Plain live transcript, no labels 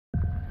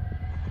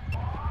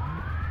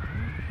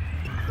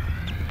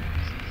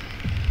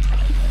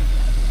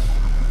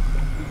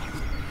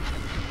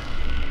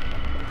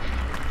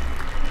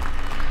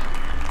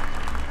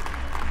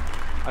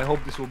I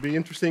hope this will be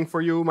interesting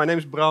for you. My name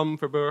is Bram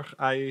Verburg.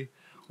 I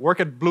work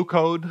at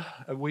Bluecode.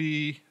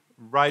 We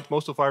write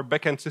most of our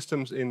backend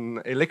systems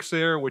in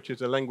Elixir, which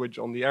is a language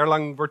on the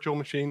Erlang virtual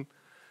machine.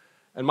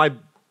 And my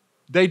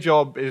day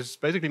job is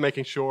basically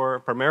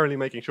primarily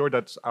making sure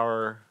that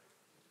our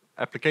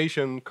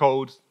application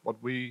code, what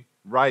we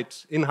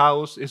write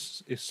in-house,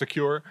 is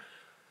secure.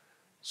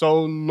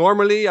 So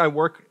normally I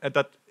work at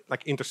that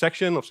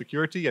intersection of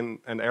security and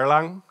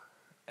Erlang.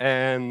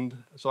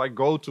 And so I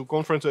go to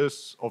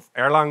conferences of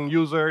Erlang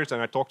users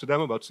and I talk to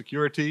them about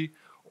security,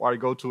 or I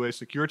go to a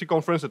security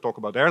conference and talk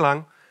about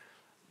Erlang.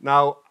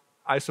 Now,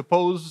 I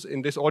suppose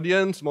in this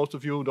audience, most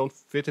of you don't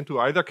fit into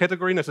either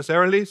category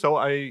necessarily, so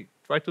I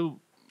try to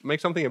make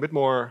something a bit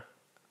more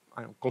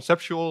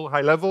conceptual,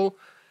 high level.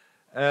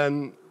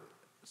 And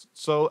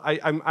so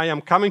I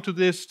am coming to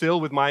this still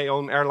with my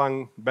own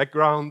Erlang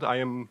background. I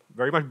am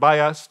very much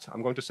biased.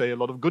 I'm going to say a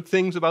lot of good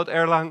things about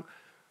Erlang,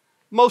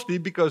 mostly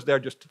because they're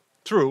just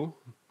true.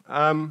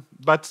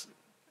 But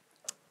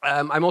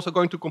I'm also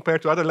going to compare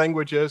to other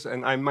languages,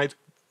 and I might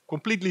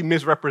completely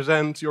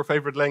misrepresent your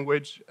favorite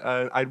language.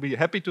 I'd be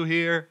happy to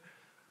hear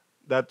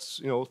that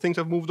things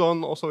have moved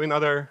on also in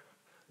other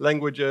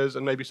languages,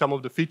 and maybe some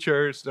of the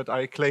features that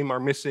I claim are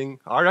missing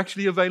are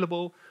actually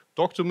available.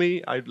 Talk to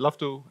me. I'd love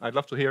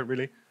to hear,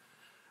 really.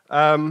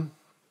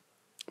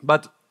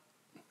 But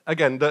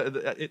again,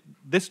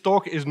 this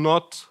talk is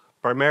not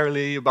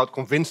primarily about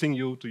convincing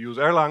you to use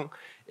Erlang.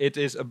 It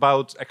is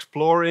about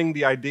exploring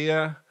the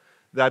idea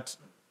that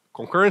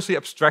concurrency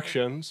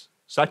abstractions,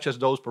 such as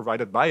those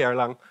provided by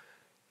Erlang,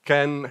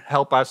 can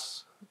help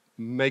us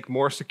make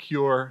more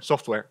secure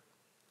software.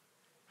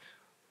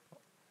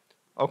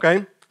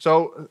 Okay,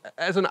 so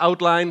as an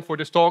outline for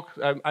this talk,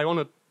 I want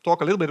to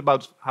talk a little bit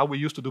about how we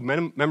used to do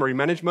memory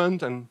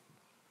management and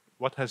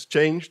what has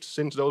changed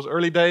since those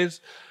early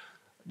days.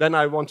 Then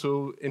I want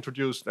to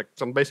introduce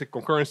some basic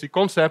concurrency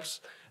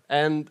concepts,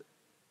 and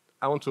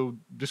I want to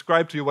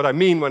describe to you what I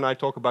mean when I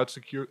talk about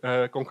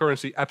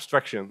concurrency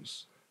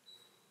abstractions.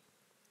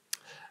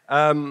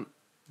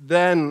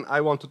 Then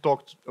I want to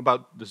talk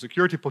about the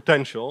security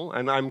potential,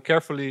 and I'm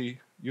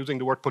carefully using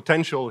the word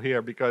potential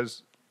here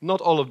because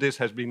not all of this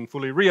has been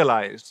fully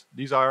realized.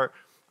 These are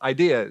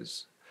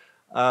ideas.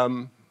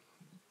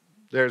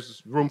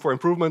 There's room for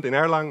improvement in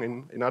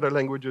Erlang, in other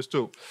languages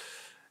too.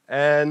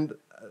 And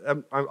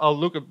I'll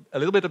look a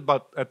little bit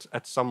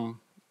at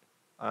some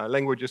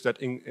languages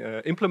that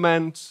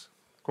implement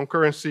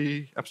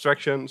concurrency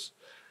abstractions.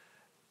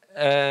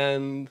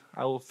 And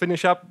I will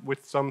finish up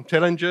with some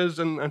challenges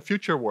and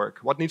future work.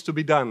 What needs to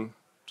be done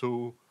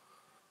to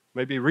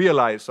maybe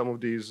realize some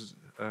of these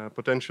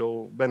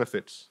potential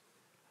benefits?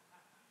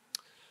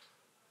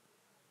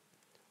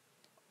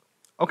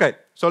 Okay,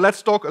 so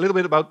let's talk a little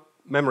bit about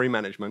memory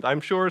management. I'm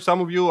sure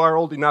some of you are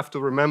old enough to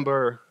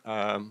remember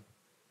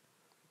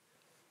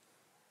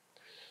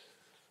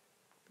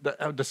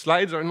the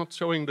slides are not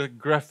showing the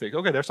graphic.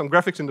 Okay, there's some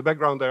graphics in the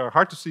background that are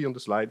hard to see on the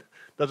slide.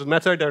 Doesn't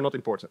matter, they're not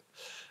important.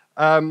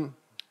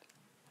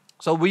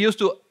 So we used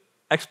to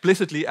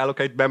explicitly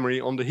allocate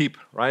memory on the heap,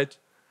 right?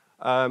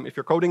 If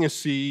you're coding in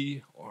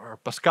C or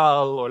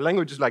Pascal or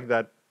languages like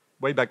that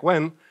way back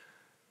when,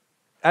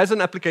 as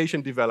an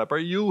application developer,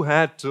 you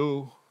had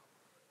to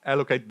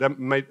allocate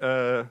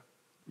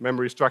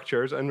memory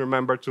structures and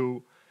remember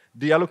to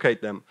deallocate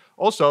them.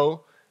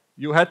 Also,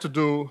 you had to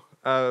do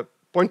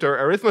pointer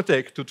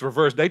arithmetic to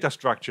traverse data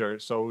structure.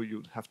 So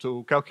you'd have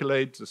to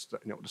calculate the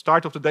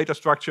start of the data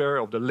structure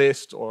of the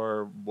list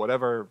or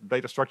whatever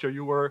data structure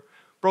you were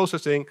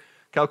processing,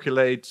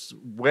 calculate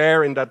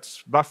where in that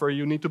buffer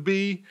you need to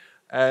be,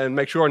 and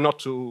make sure not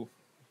to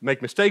make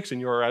mistakes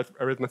in your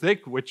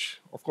arithmetic, which,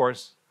 of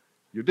course,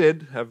 you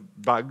did have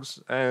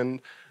bugs.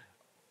 And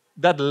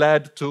that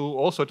led to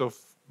all sorts of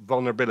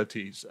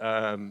vulnerabilities.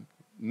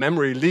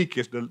 Memory leak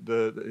is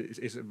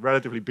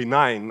relatively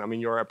benign. I mean,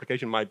 your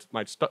application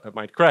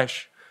might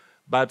crash,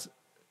 but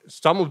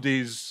some of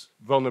these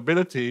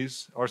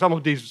vulnerabilities or some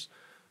of these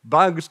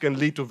bugs can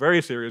lead to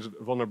very serious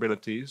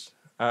vulnerabilities,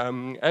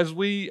 as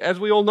we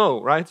all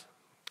know, right?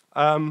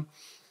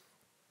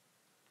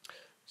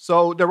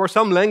 So there were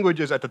some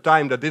languages at the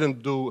time that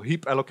didn't do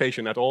heap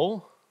allocation at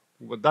all,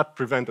 but that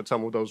prevented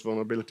some of those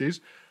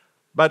vulnerabilities.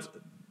 But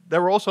there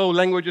were also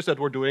languages that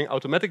were doing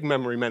automatic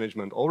memory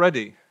management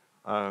already.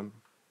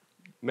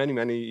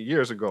 Many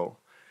years ago.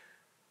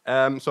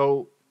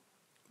 So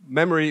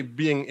memory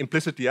being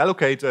implicitly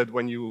allocated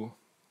when you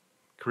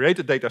create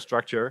a data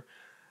structure,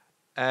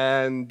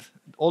 and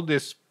all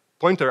this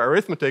pointer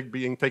arithmetic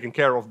being taken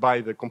care of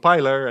by the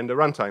compiler and the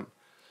runtime.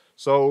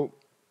 So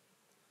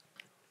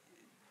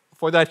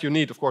for that you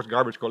need, of course,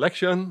 garbage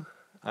collection,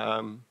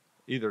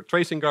 either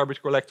tracing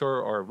garbage collector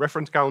or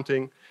reference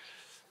counting.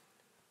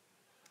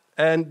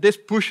 And this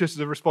pushes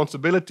the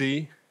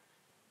responsibility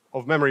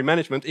of memory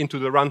management into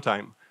the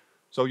runtime.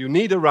 So you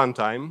need a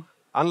runtime,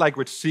 unlike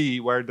with C,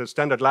 where the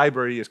standard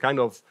library is kind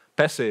of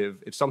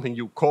passive. It's something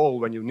you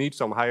call when you need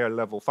some higher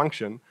level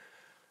function.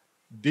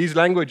 These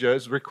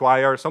languages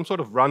require some sort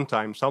of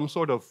runtime, some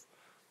sort of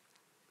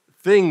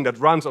thing that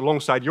runs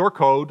alongside your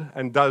code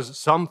and does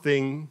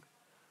something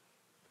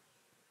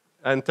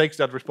and takes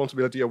that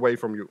responsibility away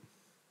from you.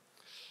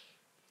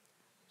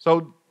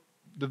 So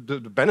the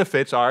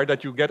benefits are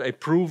that you get a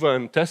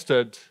proven,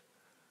 tested,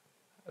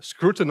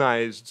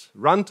 scrutinized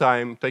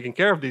runtime taking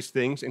care of these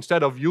things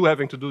instead of you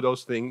having to do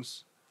those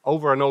things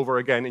over and over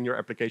again in your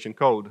application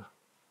code,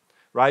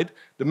 right?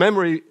 The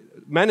memory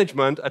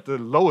management at the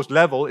lowest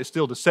level is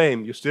still the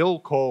same. You still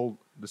call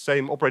the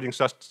same operating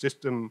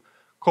system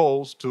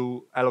calls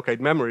to allocate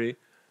memory.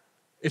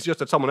 It's just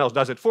that someone else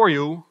does it for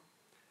you,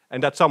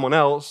 and that someone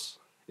else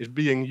is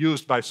being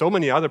used by so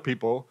many other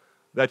people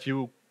that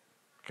you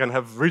can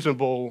have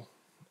reasonable,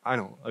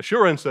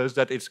 assurances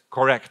that it's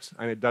correct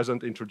and it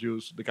doesn't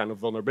introduce the kind of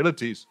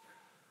vulnerabilities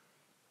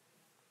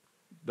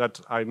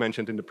that I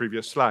mentioned in the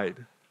previous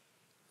slide.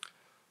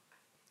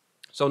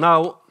 So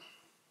now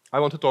I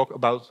want to talk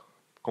about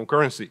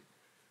concurrency.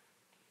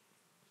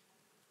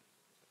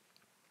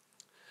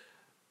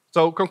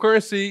 So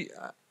concurrency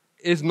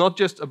is not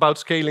just about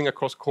scaling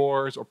across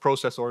cores or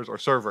processors or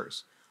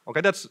servers.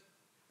 Okay, that's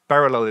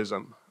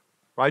parallelism,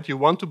 right? You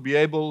want to be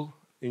able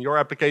in your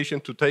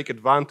application to take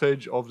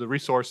advantage of the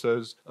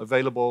resources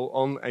available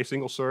on a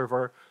single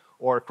server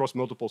or across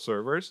multiple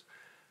servers.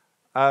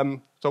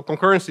 So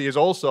concurrency is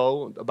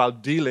also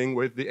about dealing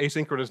with the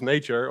asynchronous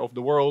nature of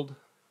the world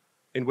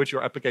in which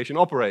your application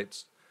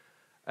operates.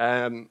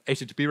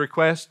 HTTP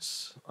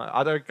requests,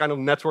 other kind of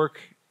network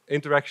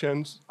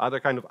interactions, other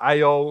kind of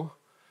I/O.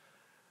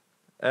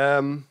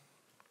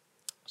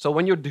 So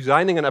when you're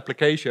designing an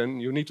application,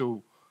 you need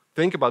to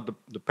think about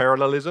the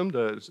parallelism,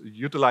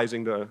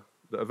 utilizing the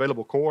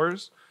available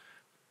cores,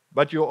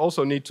 but you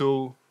also need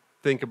to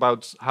think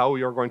about how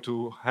you're going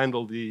to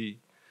handle the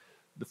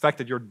fact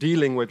that you're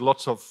dealing with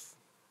lots of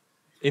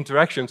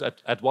interactions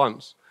at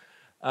once.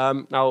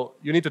 Now,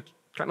 you need to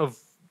kind of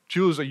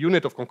choose a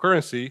unit of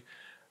concurrency,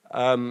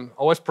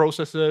 OS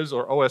processes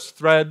or OS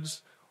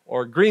threads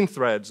or green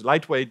threads,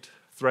 lightweight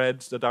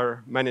threads that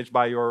are managed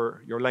by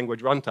your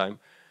language runtime.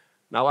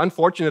 Now,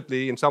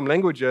 unfortunately, in some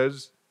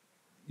languages,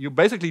 you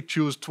basically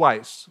choose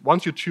twice.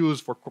 Once you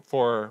choose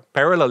for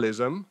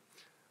parallelism,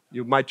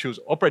 you might choose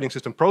operating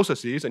system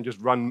processes and just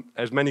run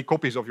as many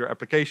copies of your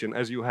application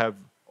as you have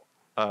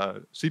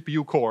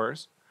CPU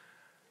cores.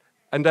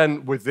 And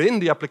then within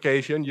the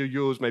application, you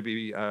use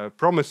maybe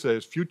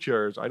promises,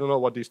 futures, I don't know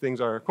what these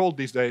things are called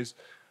these days,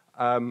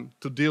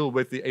 to deal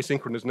with the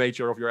asynchronous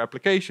nature of your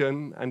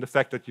application and the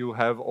fact that you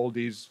have all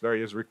these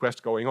various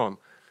requests going on.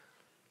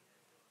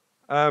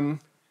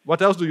 What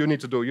else do you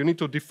need to do? You need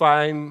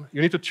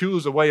to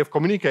choose a way of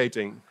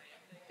communicating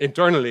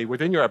internally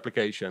within your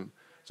application.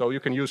 So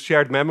you can use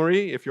shared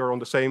memory if you're on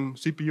the same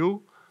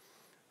CPU.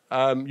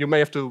 You may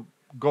have to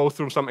go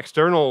through some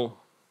external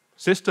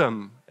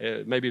system.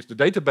 Maybe it's the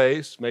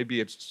database, maybe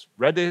it's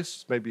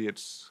Redis, maybe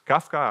it's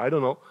Kafka, I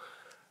don't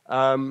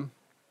know.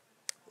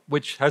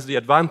 Which has the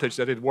advantage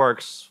that it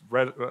works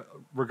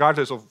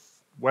regardless of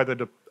whether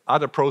the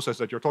other process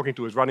that you're talking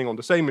to is running on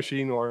the same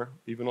machine or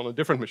even on a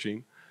different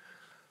machine.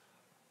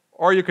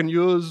 Or you can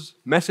use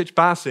message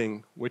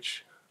passing,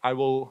 which I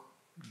will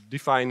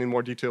define in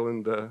more detail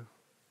in the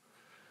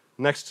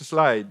next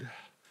slide.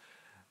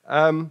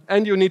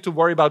 And you need to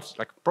worry about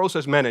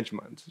process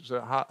management,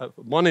 so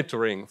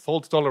monitoring,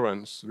 fault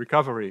tolerance,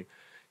 recovery.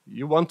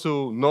 You want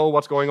to know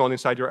what's going on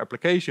inside your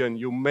application.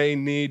 You may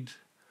need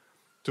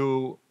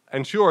to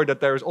ensure that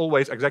there is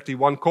always exactly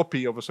one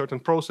copy of a certain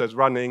process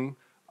running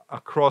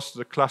across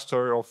the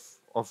cluster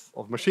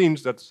of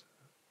machines that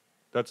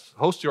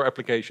host your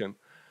application.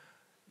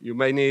 You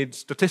may need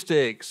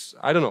statistics,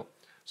 I don't know.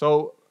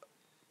 So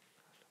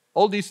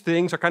all these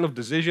things are kind of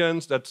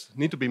decisions that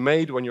need to be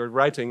made when you're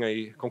writing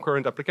a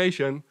concurrent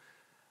application.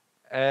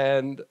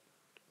 And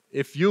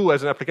if you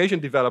as an application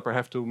developer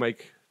have to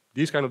make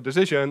these kind of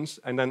decisions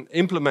and then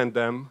implement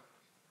them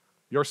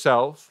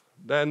yourself,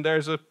 then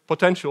there's a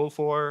potential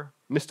for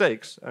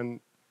mistakes.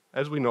 And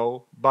as we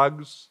know,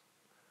 bugs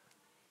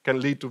can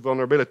lead to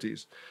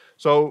vulnerabilities.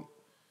 So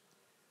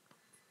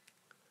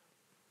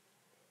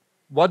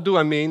what do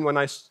I mean when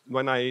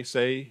I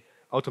say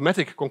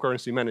automatic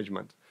concurrency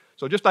management?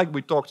 So just like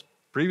we talked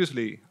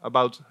previously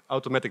about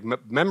automatic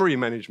memory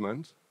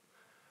management,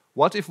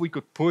 what if we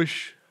could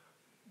push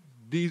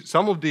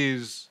some of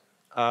these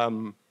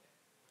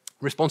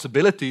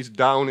responsibilities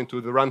down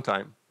into the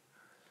runtime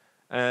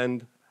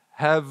and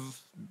have,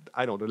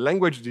 I don't know, the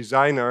language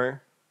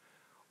designer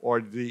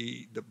or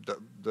the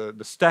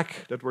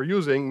stack that we're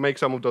using make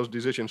some of those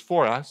decisions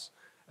for us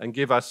and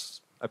give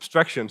us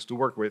abstractions to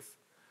work with.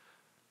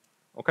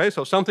 Okay,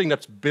 so something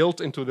that's built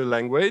into the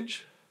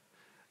language,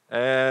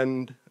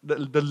 and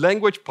the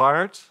language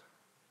part,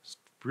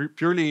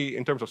 purely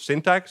in terms of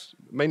syntax,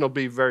 may not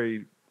be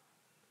very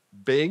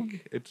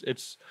big.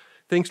 It's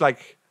things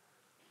like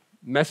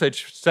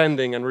message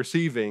sending and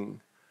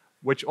receiving,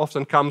 which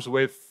often comes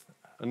with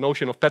a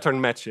notion of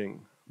pattern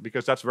matching,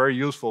 because that's very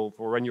useful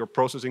for when you're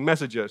processing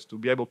messages, to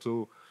be able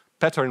to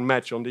pattern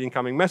match on the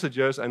incoming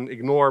messages and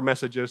ignore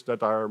messages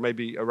that are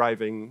maybe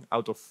arriving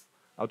out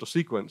of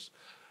sequence.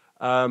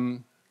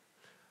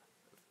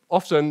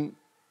 often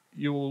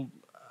you will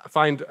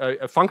find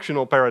a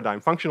functional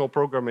paradigm, functional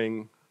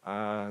programming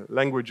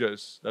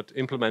languages that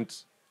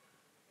implement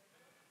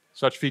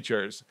such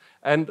features.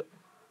 And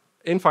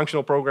in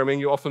functional programming,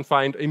 you often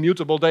find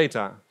immutable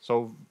data,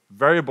 so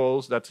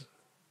variables that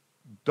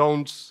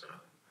don't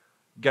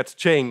get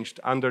changed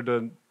under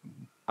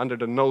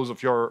the nose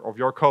of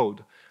your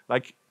code.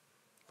 Like,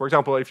 for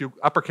example, if you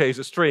uppercase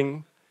a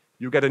string,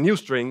 you get a new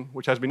string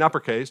which has been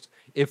uppercased.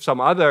 If some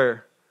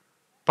other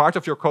part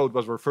of your code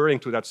was referring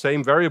to that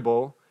same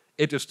variable,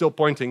 it is still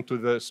pointing to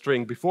the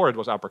string before it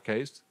was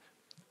uppercased.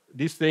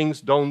 These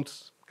things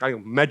don't kind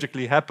of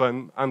magically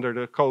happen under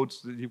the code.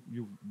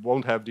 You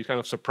won't have these kind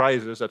of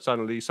surprises that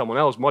suddenly someone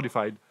else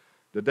modified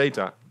the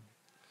data.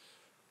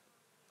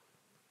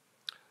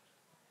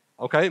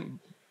 Okay,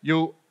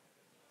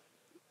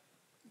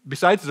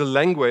 besides the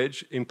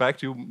language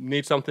impact, you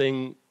need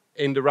something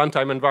in the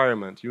runtime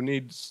environment. You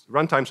need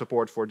runtime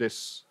support for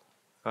these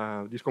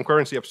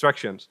concurrency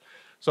abstractions.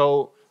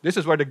 So this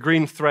is where the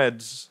green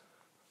threads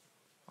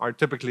are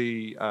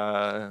typically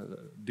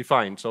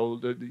defined. So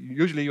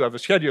usually you have a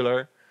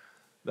scheduler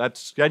that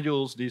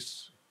schedules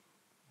these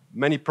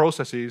many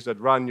processes that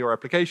run your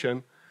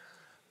application.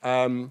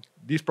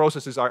 These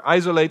processes are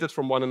isolated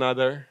from one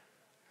another.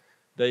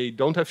 They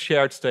don't have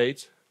shared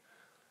state.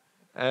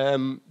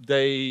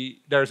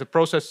 There's a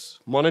process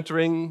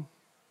monitoring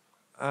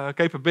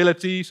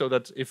capability, so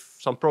that if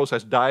some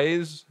process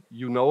dies,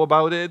 you know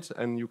about it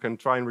and you can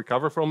try and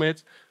recover from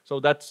it. So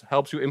that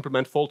helps you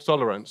implement fault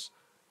tolerance.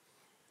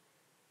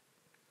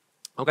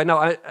 Okay,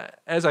 now,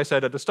 as I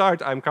said at the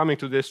start, I'm coming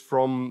to this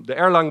from the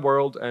Erlang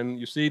world, and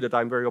you see that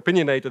I'm very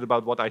opinionated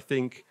about what I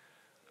think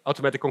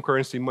automatic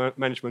concurrency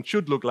management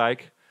should look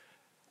like.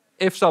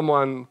 If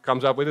someone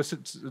comes up with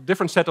a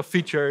different set of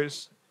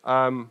features,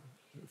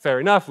 fair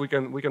enough, we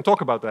can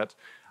talk about that.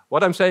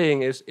 What I'm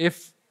saying is,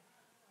 if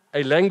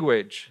a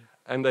language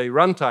and a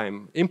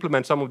runtime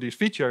implement some of these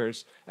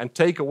features and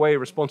take away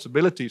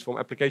responsibilities from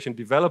application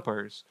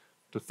developers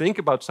to think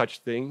about such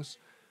things,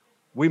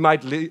 we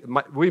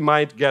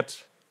might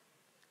get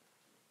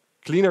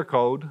cleaner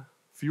code,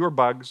 fewer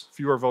bugs,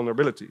 fewer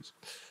vulnerabilities.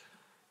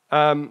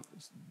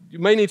 You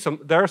may need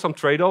there are some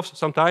trade-offs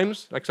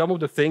sometimes. Like some of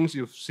the things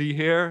you see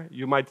here,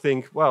 you might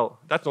think, well,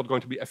 that's not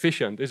going to be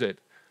efficient, is it?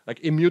 Like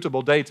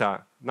immutable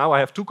data. Now I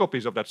have 2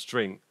 copies of that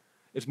string.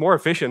 It's more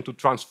efficient to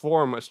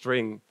transform a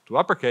string to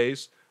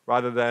uppercase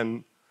rather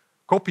than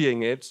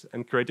copying it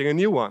and creating a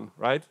new one,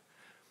 right?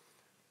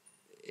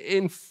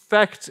 In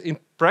fact, in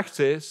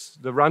practice,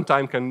 the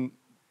runtime can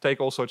take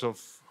all sorts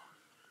of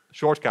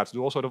shortcuts,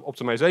 do all sorts of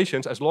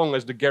optimizations, as long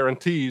as the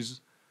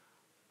guarantees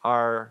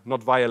are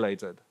not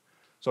violated.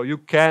 So you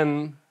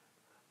can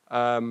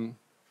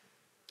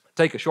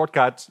take a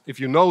shortcut. If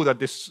you know that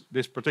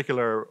this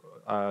particular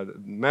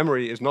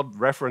memory is not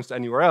referenced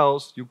anywhere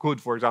else, you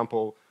could, for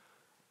example,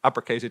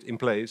 uppercase it in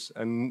place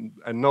and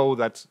know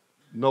that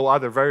no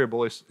other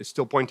variable is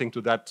still pointing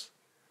to that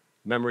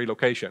memory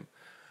location.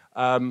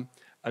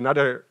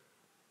 Another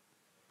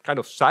kind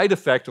of side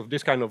effect of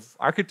this kind of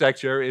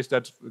architecture is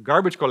that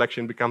garbage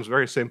collection becomes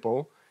very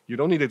simple. You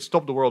don't need a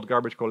stop-the-world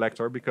garbage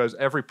collector because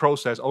every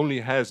process only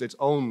has its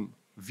own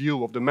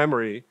view of the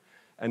memory,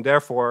 and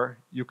therefore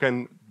you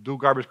can do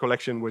garbage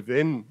collection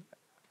within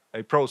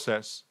a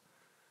process.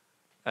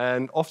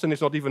 And often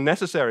it's not even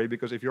necessary,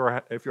 because if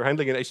you're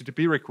handling an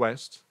HTTP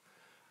request,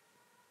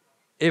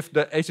 if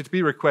the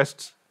HTTP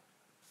request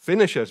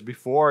finishes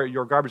before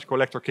your garbage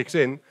collector kicks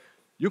in,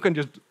 you can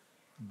just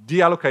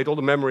deallocate all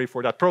the memory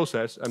for that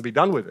process and be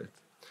done with it.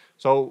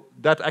 So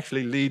that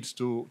actually leads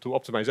to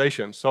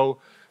optimization. So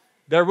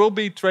there will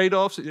be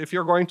trade-offs. If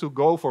you're going to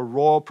go for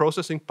raw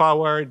processing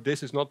power,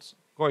 this is not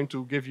going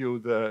to give you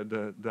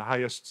the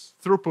highest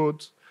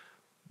throughput,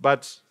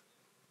 but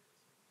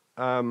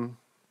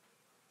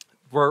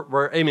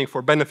we're aiming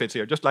for benefits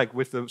here, just like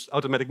with the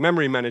automatic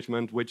memory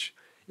management, which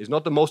is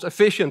not the most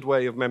efficient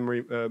way of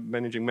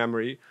managing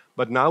memory,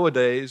 but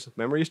nowadays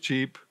memory is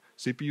cheap,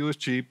 CPU is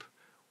cheap,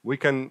 we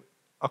can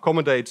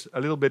accommodate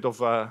a little bit of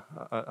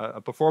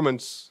a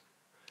performance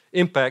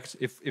impact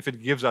if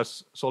it gives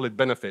us solid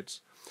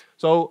benefits.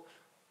 So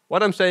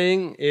what I'm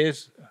saying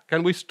is,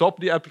 can we stop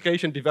the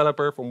application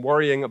developer from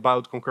worrying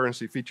about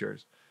concurrency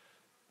features?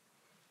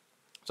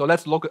 So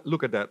let's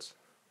look at that.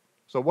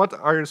 So what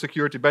are the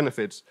security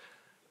benefits?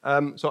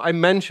 So I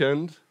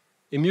mentioned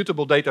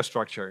immutable data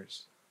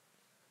structures.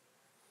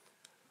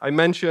 I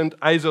mentioned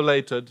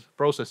isolated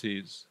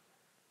processes.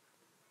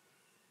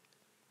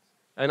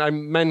 And I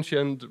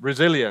mentioned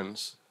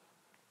resilience,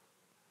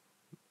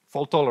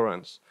 fault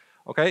tolerance.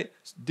 Okay,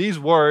 these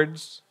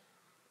words,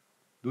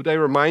 do they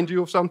remind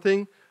you of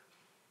something?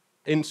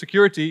 In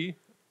security,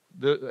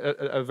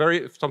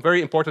 some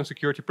very important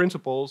security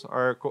principles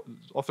are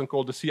often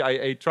called the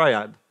CIA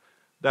triad.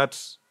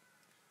 That's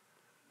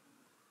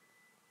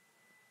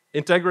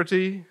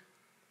integrity,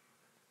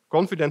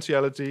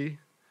 confidentiality,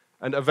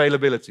 and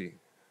availability.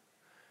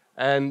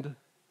 And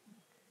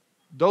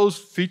those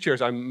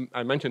features I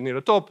mentioned near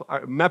the top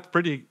are mapped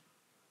pretty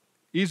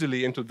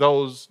easily into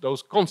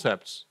those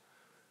concepts.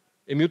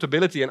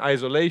 immutability and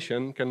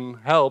isolation can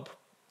help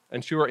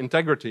ensure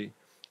integrity.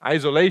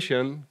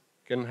 Isolation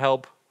can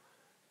help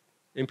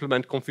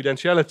implement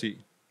confidentiality,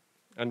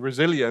 and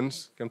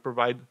resilience can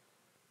provide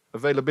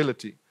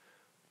availability.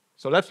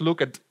 So let's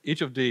look at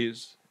each of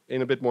these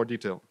in a bit more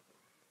detail.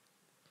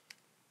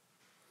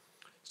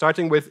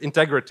 Starting with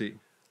integrity.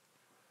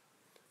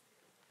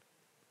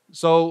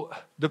 So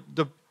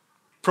the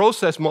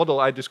process model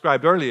I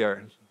described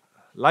earlier,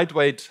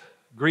 lightweight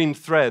green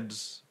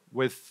threads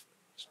with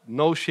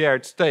no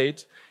shared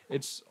state,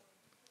 it's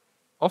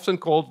often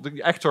called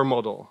the actor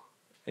model.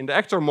 In the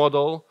actor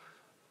model,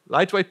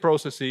 lightweight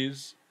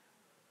processes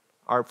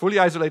are fully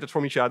isolated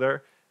from each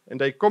other, and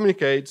they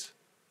communicate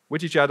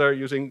with each other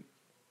using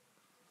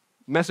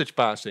message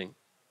passing.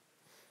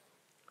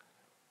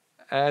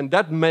 And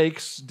that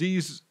makes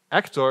these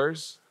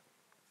actors,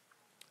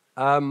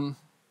 the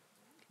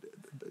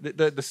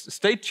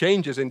state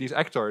changes in these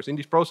actors, in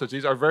these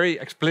processes, are very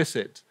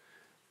explicit.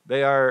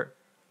 They are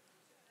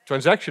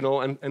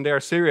transactional and they are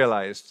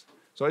serialized.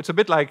 So it's a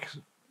bit like,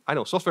 I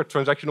know, software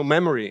transactional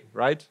memory,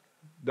 right?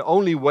 The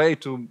only way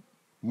to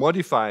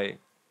modify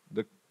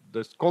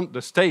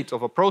the state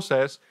of a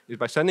process is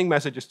by sending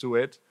messages to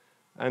it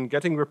and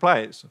getting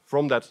replies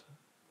from that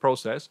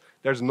process.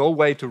 There's no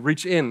way to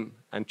reach in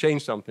and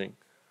change something.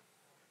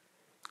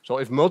 So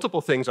if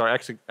multiple things are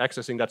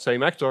accessing that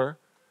same actor,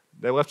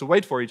 they will have to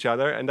wait for each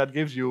other, and that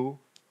gives you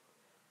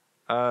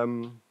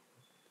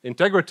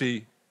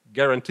integrity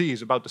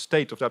guarantees about the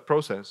state of that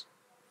process.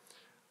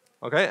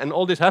 Okay, and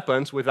all this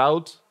happens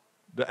without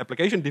the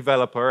application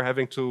developer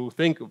having to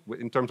think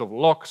in terms of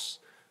locks,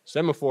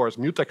 semaphores,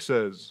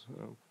 mutexes,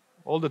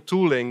 all the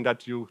tooling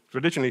that you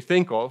traditionally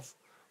think of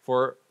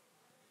for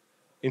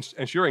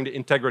ensuring the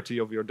integrity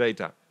of your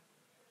data.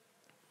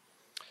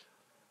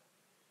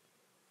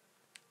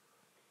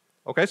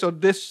 Okay, so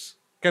this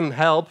can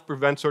help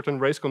prevent certain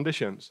race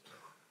conditions.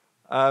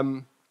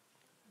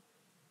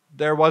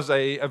 There was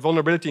a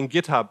vulnerability in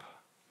GitHub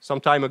some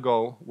time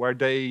ago where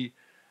they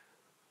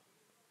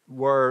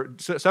were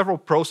several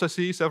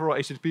processes, several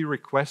HTTP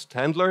request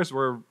handlers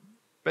were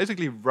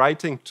basically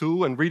writing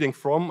to and reading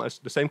from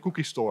the same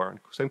cookie store,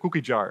 same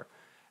cookie jar.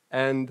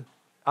 And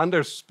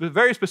under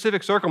very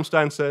specific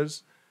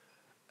circumstances,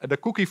 the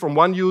cookie from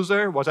one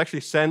user was actually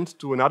sent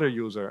to another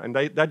user, and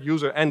that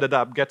user ended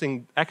up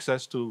getting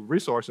access to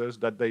resources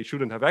that they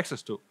shouldn't have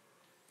access to.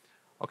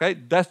 Okay,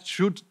 that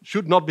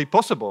should not be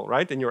possible,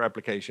 right, in your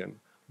application.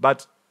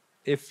 But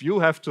if you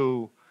have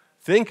to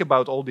think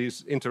about all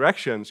these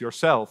interactions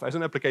yourself as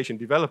an application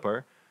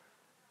developer,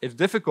 it's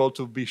difficult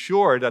to be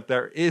sure that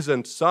there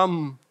isn't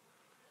some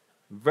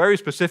very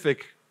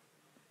specific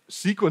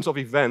sequence of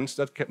events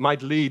that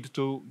might lead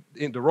to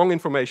the wrong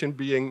information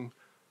being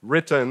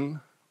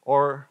written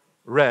or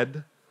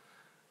read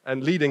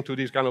and leading to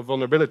these kind of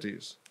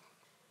vulnerabilities.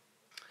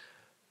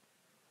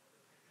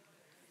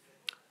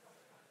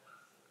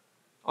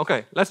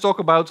 Okay, let's talk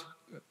about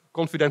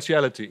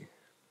confidentiality.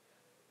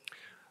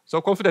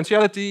 So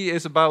confidentiality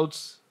is about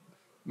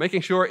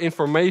making sure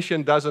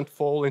information doesn't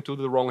fall into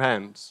the wrong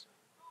hands,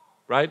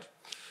 right?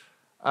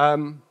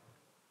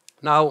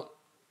 Now,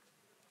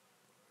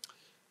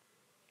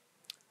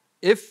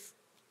 if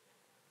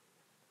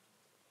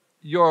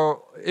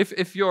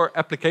your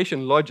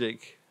application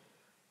logic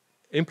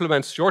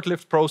implements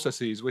short-lived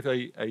processes with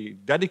a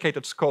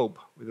dedicated scope,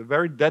 with a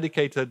very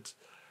dedicated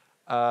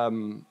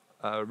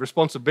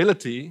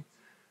responsibility,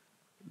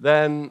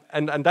 then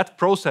and that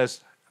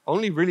process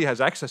only really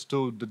has access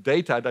to the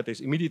data that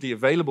is immediately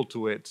available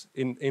to it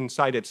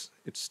inside its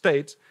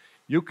state,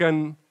 you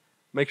can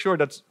make sure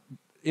that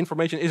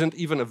information isn't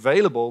even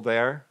available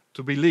there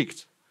to be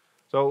leaked.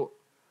 So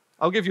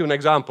I'll give you an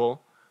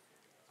example.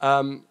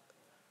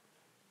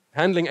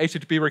 Handling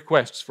HTTP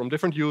requests from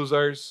different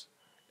users,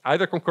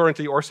 either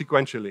concurrently or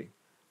sequentially.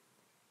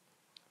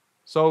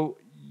 So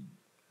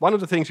one of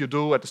the things you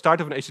do at the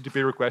start of an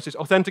HTTP request is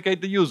authenticate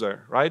the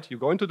user, right? You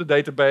go into the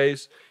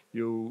database,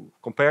 you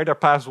compare their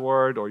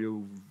password, or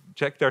you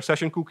check their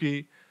session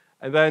cookie,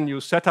 and then you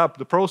set up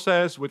the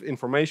process with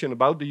information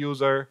about the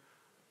user,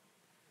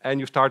 and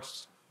you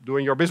start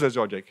doing your business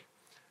logic.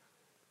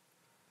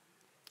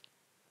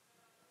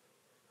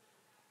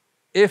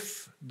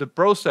 If the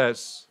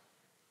process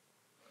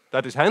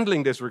that is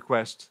handling this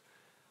request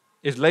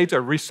is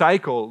later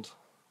recycled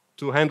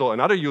to handle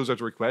another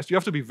user's request, you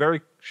have to be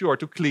very sure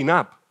to clean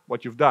up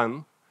what you've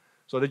done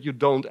so that you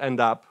don't end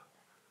up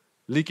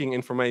leaking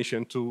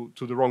information to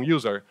the wrong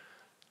user.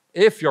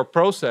 If your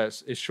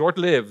process is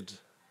short-lived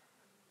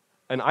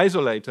and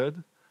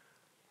isolated,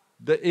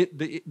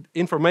 the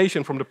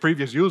information from the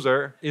previous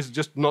user is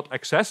just not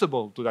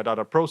accessible to that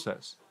other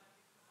process,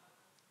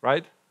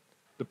 right?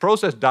 The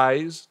process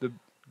dies, the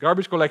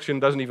garbage collection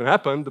doesn't even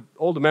happen,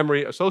 all the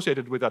memory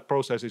associated with that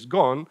process is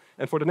gone,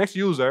 and for the next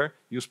user,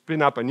 you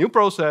spin up a new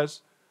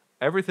process,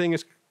 everything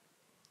is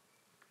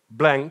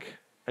blank,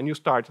 and you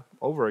start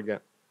over again.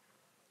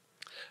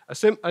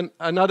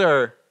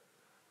 Another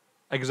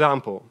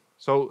example,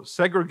 so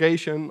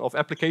segregation of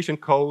application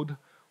code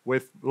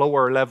with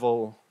lower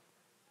level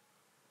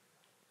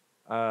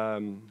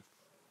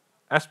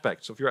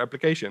aspects of your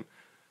application.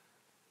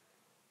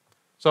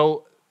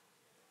 So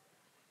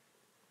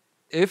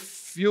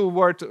if you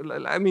were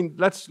to, I mean,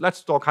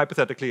 let's talk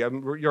hypothetically.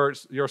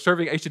 You're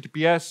serving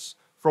HTTPS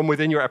from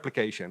within your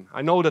application.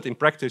 I know that in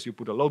practice you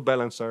put a load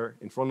balancer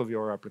in front of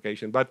your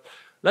application, but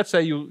let's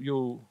say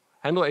you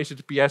handle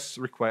HTTPS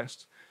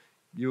requests.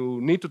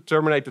 You need to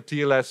terminate the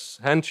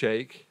TLS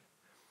handshake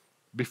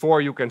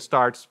before you can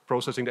start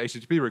processing the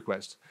HTTP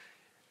request.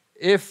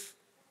 If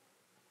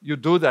you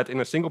do that in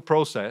a single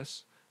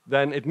process,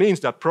 then it means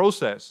that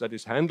process that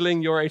is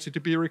handling your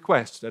HTTP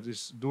request, that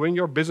is doing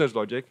your business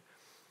logic,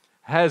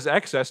 has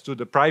access to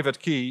the private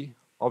key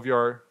of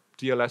your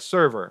TLS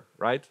server,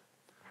 right?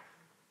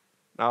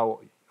 Now,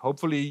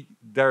 hopefully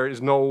there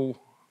is no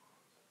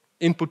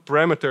input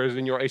parameters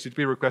in your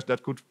HTTP request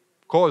that could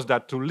cause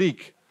that to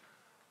leak.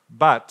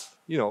 But,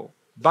 you know,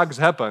 bugs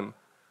happen.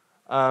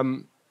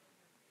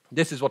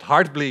 This is what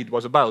Heartbleed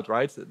was about,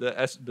 right?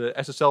 The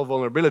SSL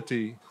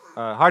vulnerability,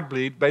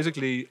 Heartbleed,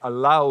 basically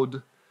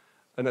allowed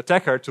an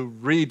attacker to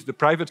read the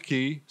private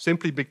key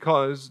simply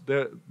because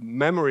the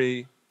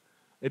memory,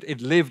 it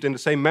lived in the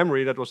same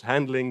memory that was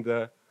handling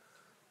the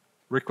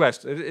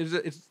request.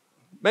 It's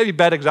maybe a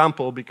bad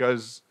example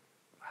because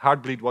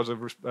Heartbleed was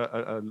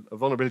a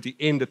vulnerability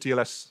in the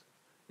TLS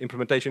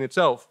implementation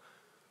itself.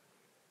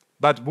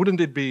 But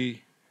wouldn't it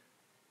be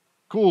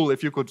cool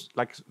if you could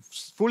like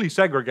fully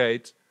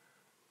segregate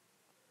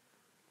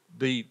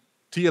the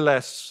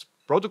TLS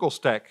protocol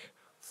stack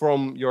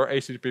from your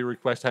HTTP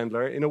request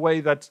handler in a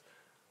way that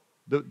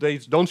they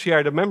don't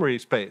share the memory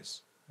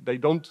space. They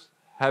don't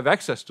have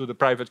access to the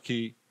private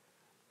key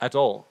at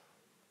all.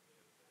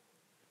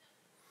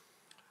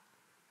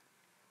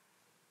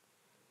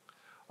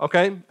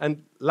 Okay,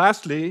 and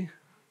lastly,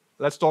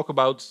 let's talk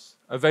about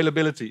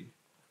availability.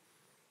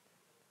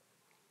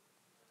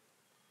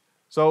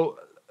 So,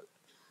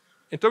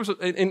 in terms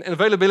of in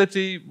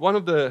availability, one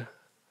of the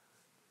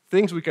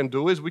things we can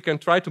do is we can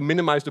try to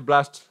minimize the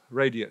blast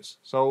radius.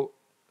 So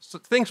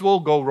things will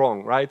go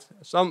wrong, right?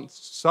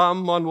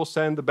 Someone will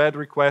send a bad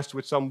request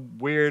with some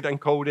weird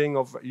encoding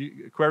of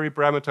query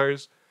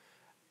parameters,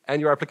 and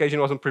your application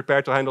wasn't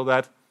prepared to handle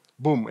that.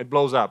 Boom, it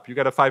blows up. You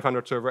get a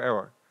 500 server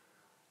error.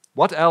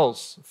 What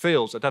else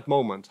fails at that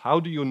moment? How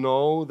do you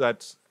know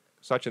that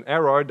such an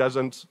error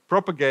doesn't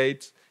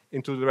propagate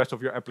into the rest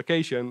of your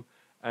application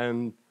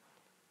and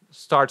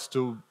starts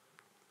to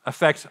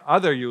affect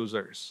other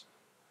users?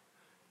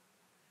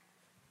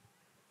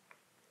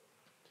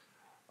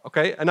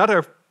 Okay,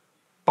 another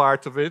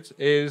part of it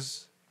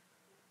is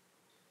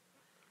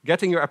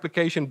getting your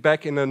application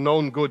back in a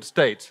known good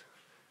state.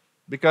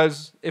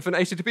 Because if an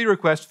HTTP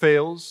request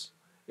fails,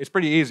 it's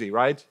pretty easy,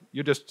 right?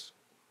 You just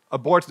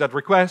abort that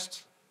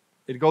request,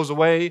 it goes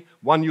away,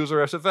 one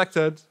user is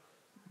affected,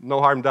 no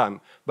harm done.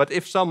 But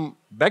if some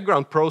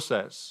background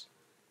process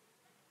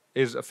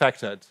is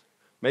affected,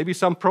 maybe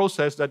some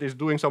process that is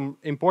doing some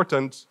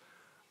important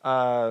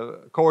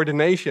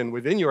coordination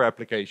within your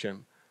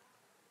application,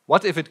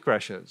 what if it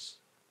crashes?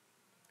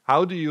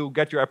 How do you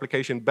get your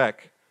application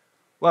back?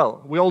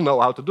 Well, we all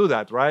know how to do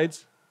that,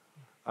 right?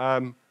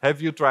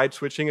 Have you tried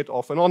switching it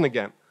off and on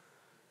again?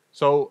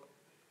 So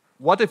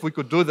what if we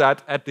could do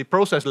that at the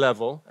process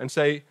level and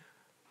say,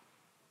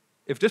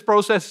 if this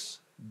process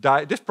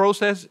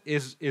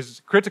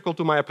is critical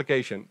to my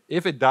application.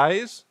 If it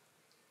dies,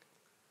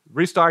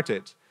 restart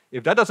it.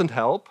 If that doesn't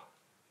help,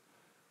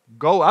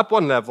 go up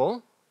one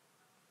level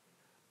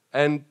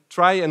and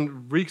try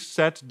and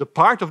reset the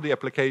part of the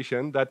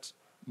application that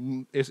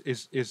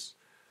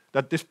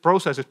that this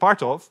process is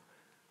part of,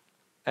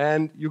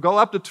 and you go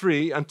up the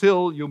tree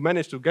until you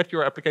manage to get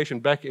your application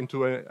back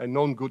into a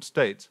known good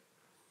state.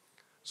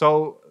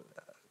 So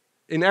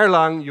in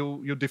Erlang,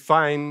 you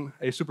define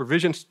a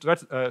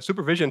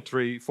supervision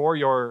tree for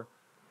your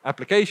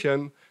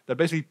application that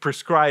basically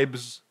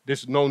prescribes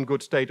this known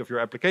good state of your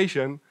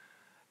application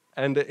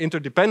and the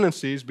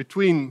interdependencies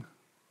between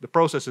the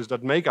processes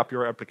that make up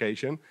your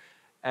application,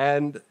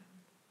 and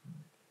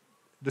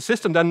the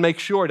system then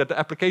makes sure that the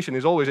application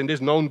is always in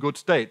this known good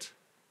state.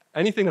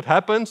 Anything that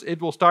happens,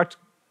 it will start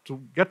to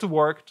get to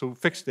work to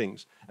fix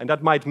things. And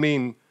that might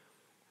mean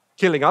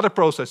killing other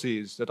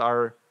processes that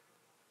are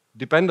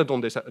dependent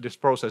on this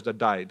process that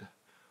died,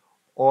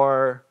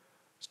 or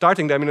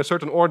starting them in a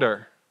certain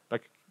order,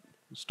 like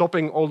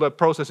stopping all the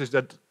processes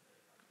that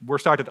were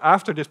started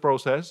after this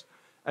process,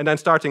 and then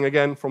starting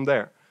again from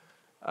there.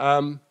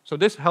 So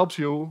this helps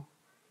you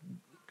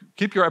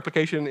keep your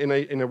application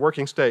in a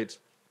working state.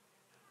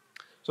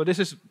 So this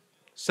is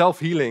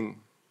self-healing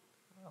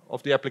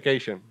of the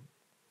application.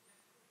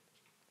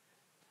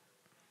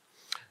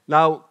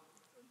 Now,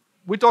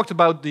 we talked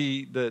about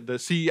the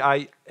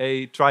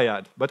CIA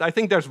triad, but I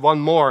think there's one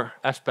more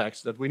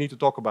aspect that we need to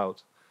talk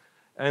about.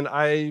 And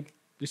I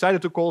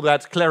decided to call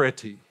that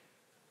clarity.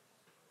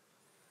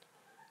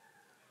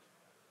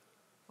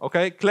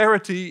 Okay,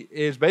 clarity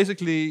is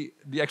basically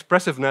the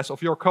expressiveness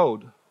of your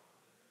code.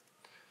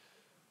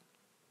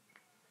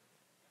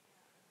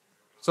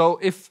 So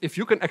if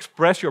you can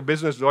express your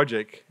business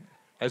logic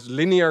as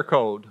linear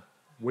code,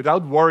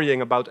 without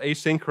worrying about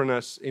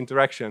asynchronous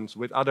interactions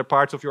with other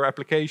parts of your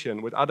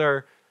application, with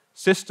other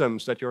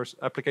systems that your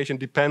application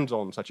depends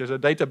on, such as a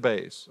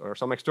database or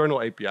some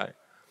external API.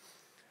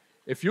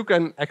 If you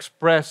can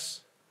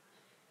express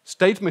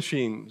state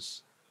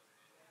machines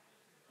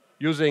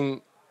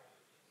using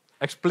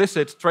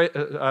explicit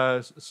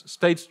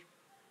state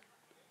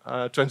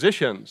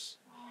transitions,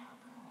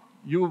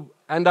 you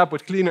end up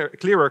with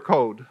clearer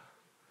code.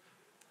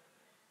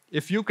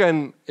 If you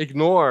can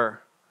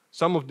ignore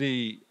some of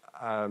the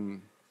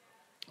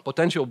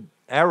potential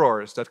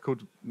errors that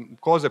could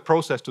cause a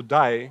process to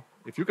die,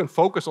 if you can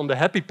focus on the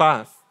happy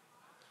path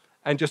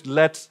and just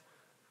let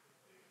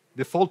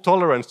the fault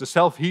tolerance, the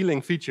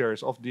self-healing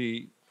features of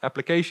the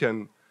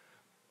application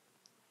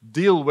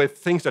deal with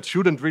things that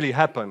shouldn't really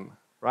happen,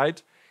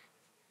 right?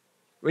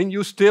 When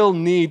you still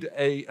need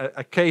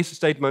a case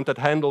statement that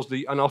handles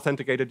the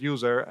unauthenticated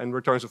user and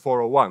returns a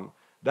 401.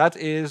 That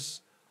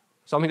is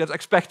something that's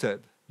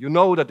expected. You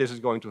know that this is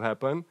going to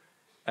happen,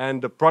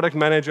 and the product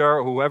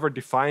manager, whoever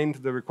defined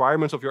the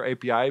requirements of your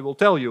API, will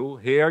tell you,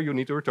 here you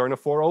need to return a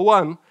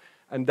 401,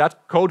 and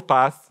that code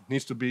path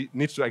needs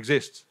to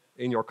exist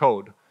in your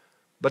code.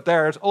 But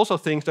there's also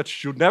things that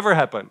should never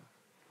happen.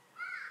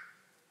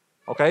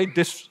 Okay,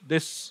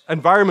 this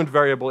environment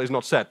variable is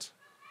not set.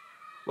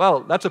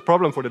 Well, that's a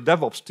problem for the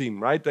DevOps team,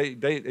 right?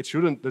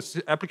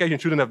 This application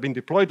shouldn't have been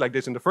deployed like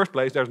this in the first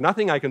place. There's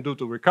nothing I can do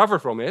to recover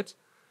from it.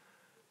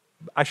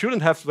 I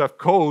shouldn't have to have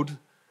code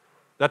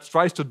that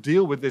tries to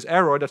deal with this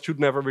error that should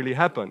never really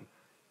happen.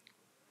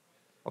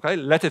 Okay,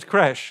 let it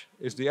crash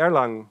is the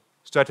Erlang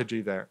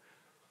strategy there.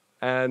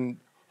 And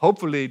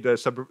hopefully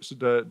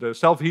the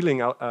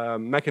self-healing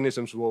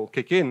mechanisms will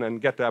kick in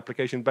and get the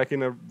application back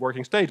in a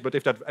working state. But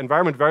if that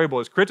environment variable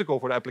is critical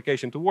for the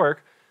application to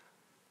work,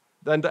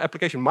 then the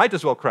application might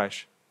as well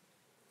crash.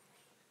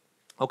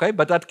 Okay,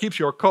 but that keeps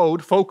your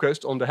code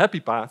focused on the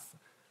happy path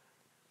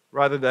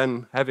rather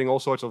than having all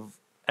sorts of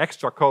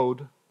extra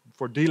code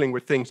for dealing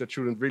with things that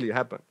shouldn't really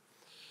happen.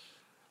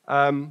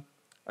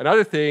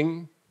 Another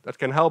thing that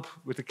can help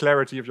with the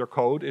clarity of your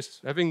code is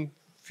having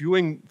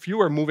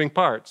fewer moving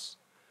parts.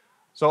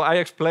 So I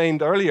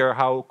explained earlier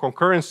how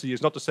concurrency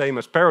is not the same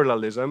as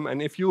parallelism,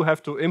 and if you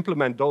have to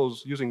implement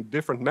those using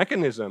different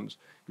mechanisms,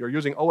 you're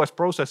using OS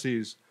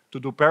processes to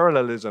do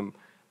parallelism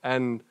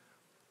and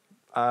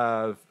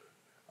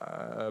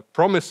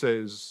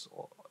promises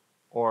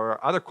or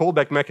other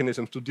callback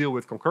mechanisms to deal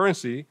with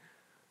concurrency,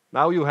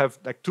 now you have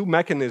like two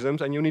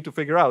mechanisms and you need to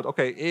figure out,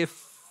 okay,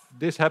 if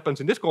this happens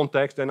in this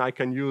context, then I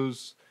can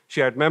use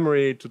shared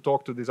memory to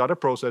talk to this other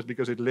process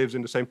because it lives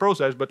in the same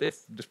process, but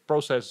if this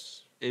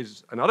process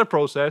is another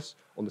process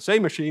on the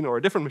same machine or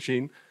a different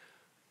machine,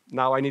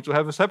 now I need to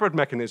have a separate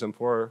mechanism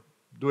for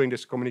doing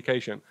this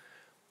communication.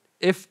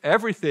 If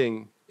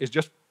everything is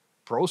just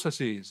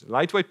processes,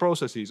 lightweight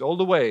processes all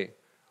the way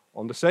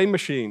on the same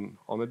machine,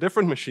 on a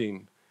different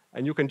machine,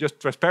 and you can just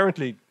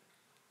transparently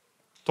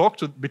talk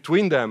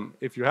between them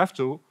if you have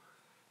to,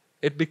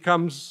 it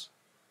becomes,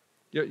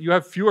 you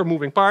have fewer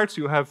moving parts,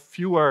 you have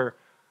fewer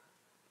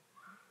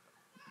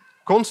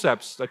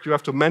concepts that you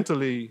have to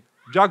mentally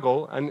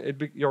juggle,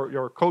 and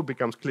your code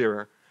becomes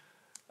clearer.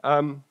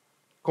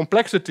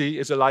 Complexity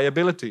is a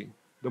liability.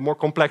 The more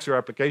complex your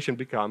application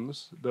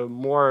becomes, the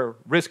more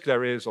risk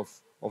there is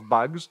of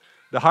bugs,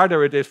 the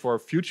harder it is for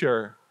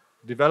future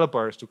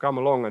developers to come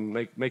along and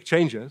make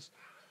changes.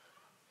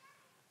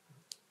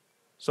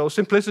 So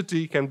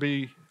simplicity can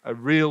be a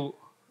real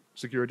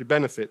security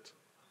benefit.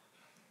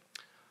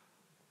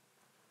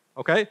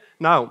 Okay,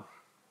 now,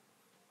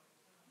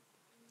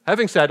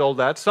 having said all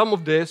that, some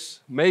of this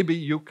maybe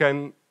you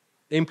can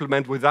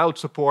implement without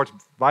support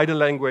by the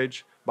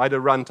language, by the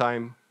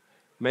runtime.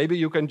 Maybe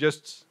you can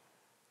just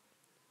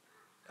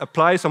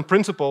apply some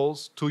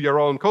principles to your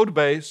own code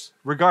base,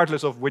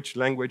 regardless of which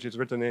language it's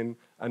written in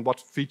and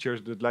what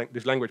features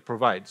this language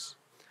provides.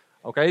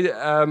 Okay,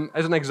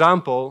 as an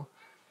example,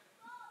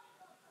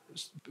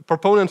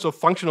 proponents of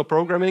functional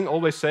programming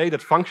always say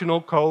that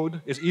functional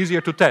code is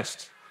easier to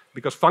test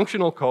because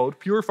functional code,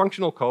 pure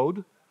functional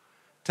code,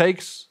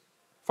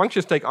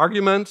 functions take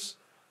arguments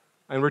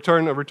and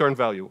return a return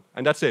value,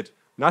 and that's it.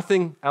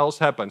 Nothing else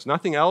happens.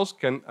 Nothing else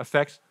can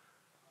affect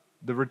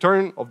the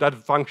return of that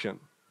function.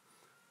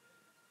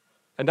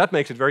 And that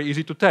makes it very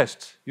easy to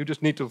test. You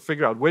just need to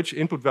figure out which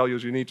input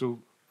values you need to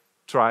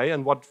try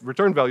and what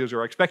return values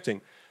you're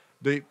expecting.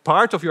 The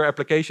part of your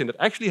application that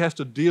actually has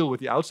to deal with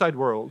the outside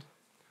world,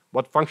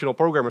 what functional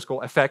programmers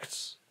call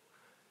effects,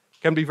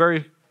 can be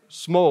very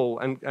small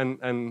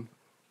and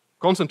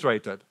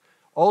concentrated.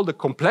 All the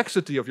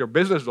complexity of your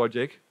business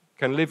logic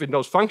can live in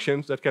those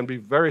functions that can be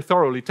very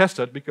thoroughly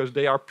tested because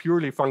they are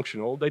purely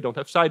functional, they don't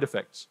have side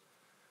effects.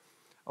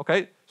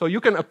 Okay, so you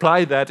can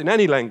apply that in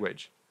any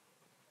language.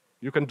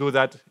 You can do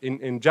that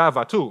in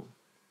Java too.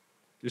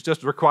 It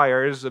just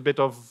requires a bit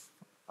of,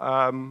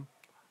 I don't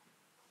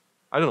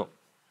know,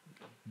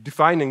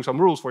 defining some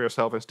rules for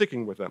yourself and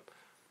sticking with them.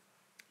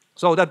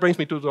 So that brings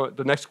me to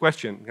the next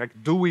question.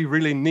 Like, do we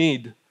really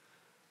need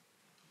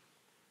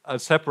a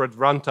separate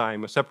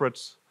runtime, a separate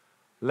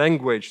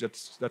language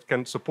that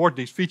can support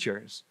these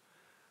features.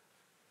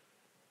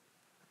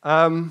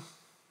 So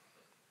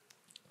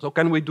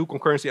can we do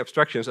concurrency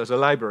abstractions as a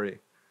library?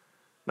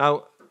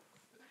 Now,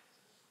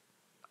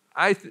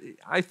 I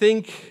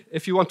think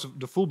if you want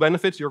the full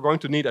benefits, you're going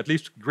to need at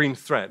least green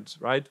threads,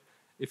 right?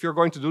 If you're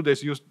going to do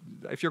this,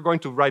 if you're going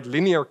to write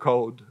linear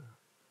code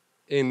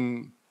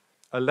in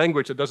a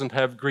language that doesn't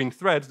have green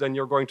threads, then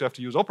you're going to have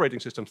to use operating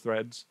system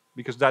threads,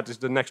 because that is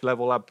the next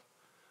level up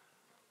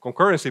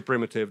concurrency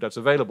primitive that's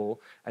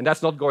available, and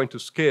that's not going to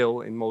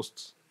scale in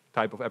most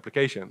type of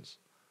applications.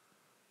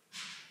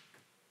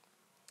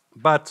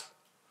 But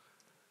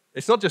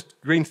it's not just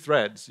green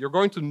threads. You're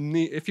going to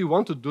need, if you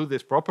want to do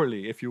this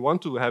properly, if you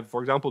want to have,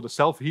 for example, the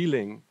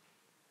self-healing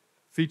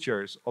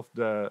features of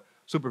the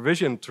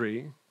supervision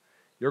tree,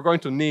 you're going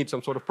to need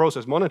some sort of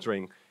process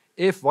monitoring.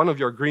 If one of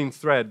your green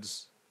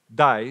threads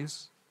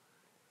dies,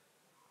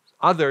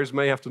 others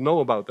may have to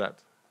know about that.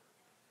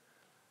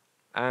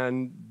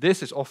 And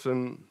this is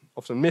often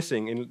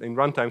missing in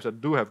runtimes that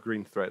do have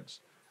green threads.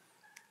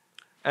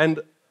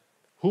 And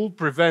who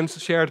prevents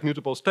shared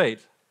mutable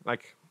state?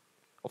 Like,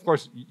 of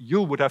course,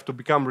 you would have to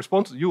become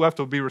responsible. You have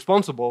to be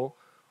responsible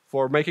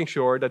for making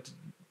sure that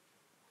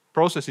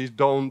processes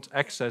don't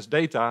access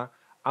data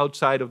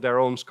outside of their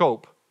own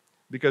scope,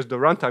 because the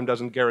runtime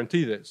doesn't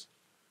guarantee this.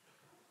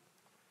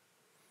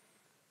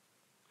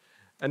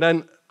 And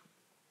then,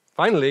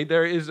 finally,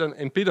 there is an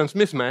impedance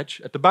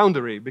mismatch at the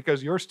boundary,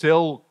 because you're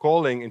still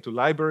calling into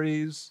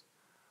libraries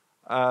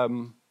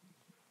that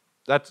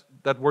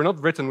were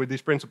not written with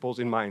these principles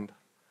in mind.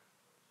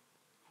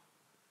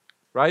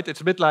 Right?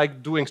 It's a bit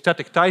like doing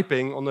static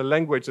typing on a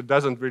language that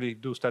doesn't really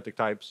do static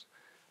types.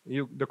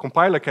 The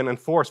compiler can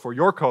enforce for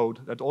your code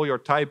that all your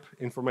type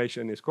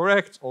information is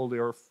correct, all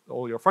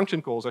your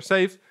function calls are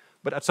safe,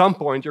 but at some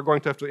point you're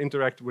going to have to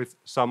interact with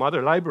some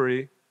other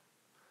library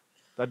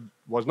that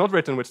was not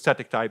written with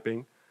static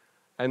typing,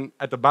 and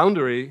at the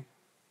boundary,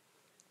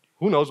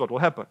 who knows what will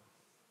happen.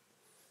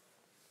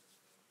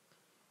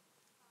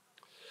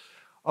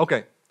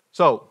 Okay,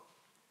 so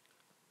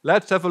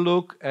let's have a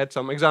look at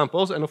some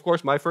examples. And of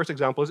course, my first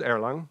example is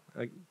Erlang.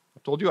 I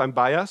told you I'm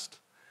biased.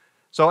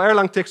 So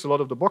Erlang ticks a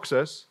lot of the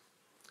boxes.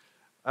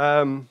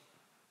 And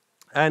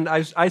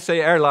I say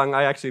Erlang,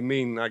 I actually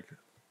mean like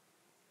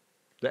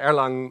the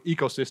Erlang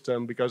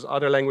ecosystem, because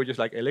other languages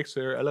like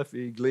Elixir,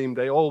 LFE, Gleam,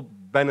 they all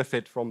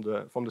benefit from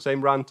the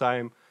same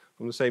runtime,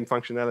 from the same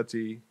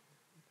functionality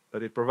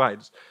that it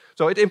provides.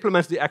 So it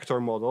implements the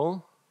actor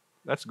model.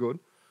 That's good.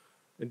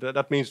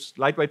 That means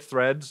lightweight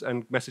threads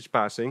and message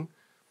passing.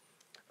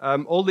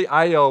 All the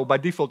I/O by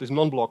default is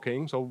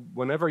non-blocking, so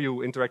whenever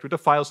you interact with a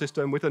file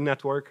system, with a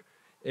network,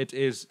 it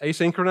is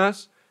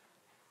asynchronous.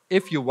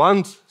 If you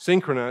want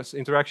synchronous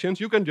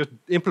interactions, you can just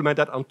implement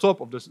that on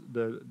top of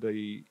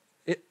the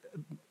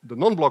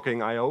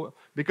non-blocking I/O,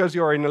 because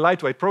you're in a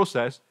lightweight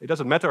process. It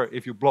doesn't matter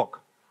if you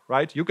block,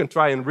 right? You can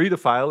try and read a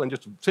file and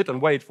just sit and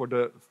wait for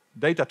the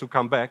data to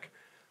come back.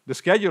 The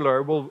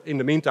scheduler will, in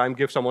the meantime,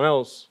 give someone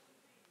else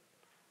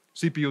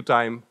CPU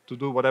time to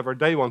do whatever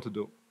they want to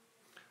do.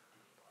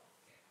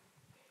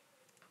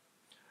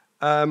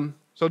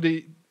 So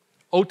the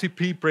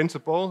OTP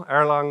principle,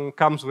 Erlang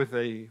comes with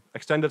an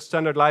extended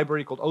standard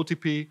library called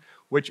OTP,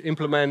 which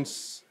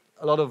implements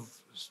a lot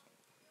of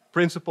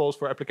principles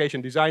for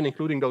application design,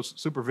 including those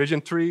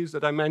supervision trees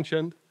that I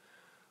mentioned,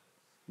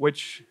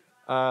 which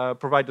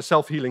provide the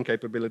self-healing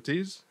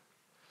capabilities.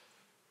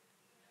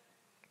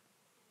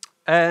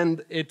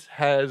 And it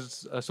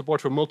has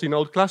support for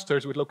multi-node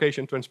clusters with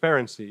location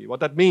transparency. What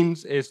that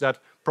means is that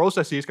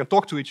processes can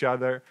talk to each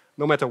other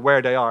no matter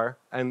where they are,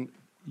 and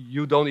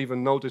you don't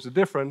even notice the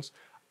difference,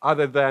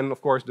 other than,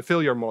 of course, the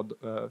failure mode.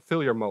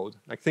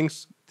 Like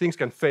things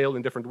can fail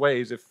in different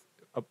ways. If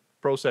a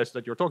process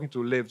that you're talking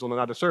to lives on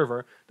another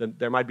server, then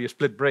there might be a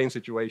split brain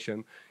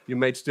situation. You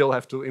may still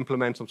have to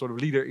implement some sort of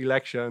leader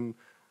election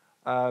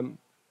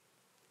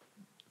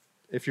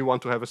if you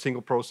want to have a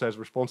single process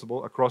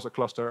responsible across a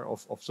cluster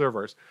of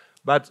servers.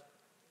 But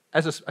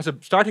as a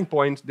starting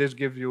point, this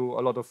gives you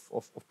a lot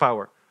of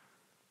power.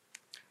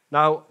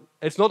 Now,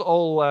 it's not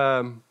all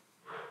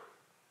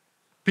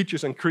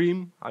peaches and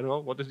cream. I don't know,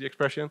 what is the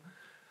expression?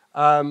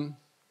 While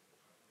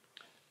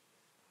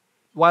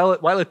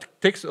it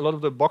ticks a lot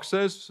of the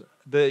boxes,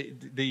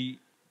 the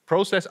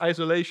process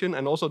isolation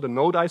and also the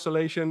node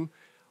isolation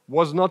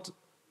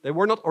they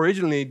were not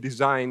originally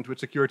designed with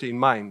security in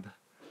mind.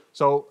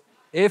 So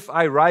if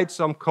I write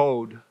some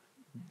code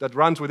that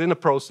runs within a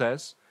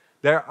process,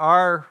 there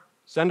are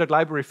standard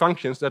library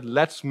functions that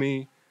lets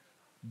me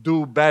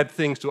do bad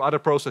things to other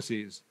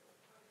processes.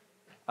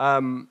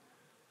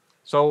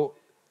 So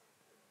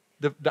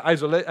the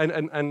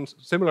isolation, and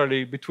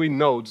similarly between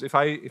nodes, if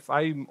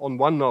I'm on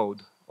one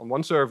node, on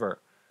one server,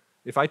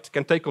 if I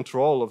can take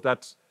control of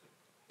that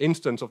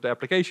instance of the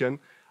application,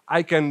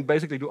 I can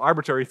basically do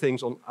arbitrary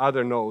things on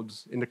other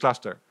nodes in the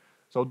cluster.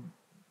 So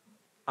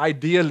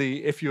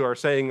ideally, if you are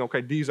saying,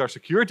 okay, these are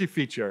security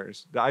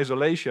features, the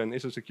isolation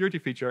is a security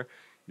feature,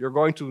 you're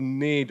going to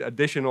need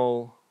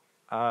additional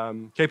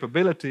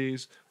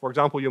capabilities. For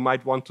example, you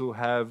might want to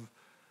have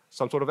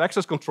some sort of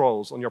access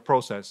controls on your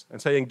process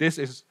and saying this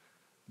is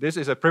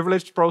a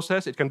privileged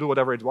process, it can do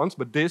whatever it wants,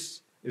 but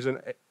this is an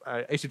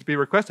HTTP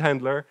request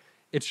handler,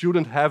 it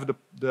shouldn't have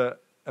the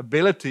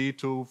ability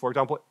to, for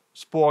example,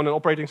 spawn an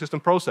operating system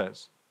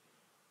process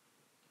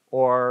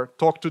or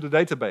talk to the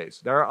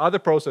database. There are other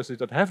processes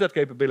that have that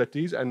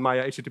capabilities, and my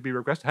HTTP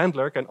request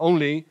handler can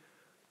only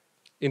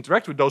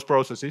interact with those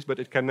processes, but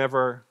it can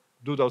never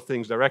do those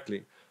things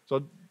directly.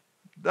 So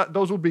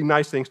those would be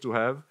nice things to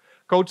have.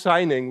 Code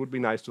signing would be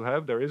nice to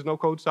have. There is no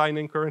code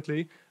signing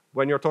currently.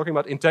 When you're talking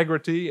about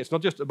integrity, it's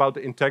not just about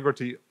the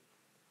integrity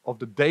of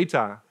the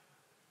data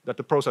that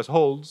the process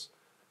holds.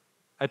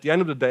 At the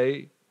end of the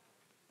day,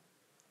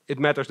 it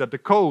matters that the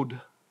code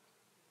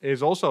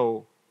is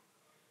also,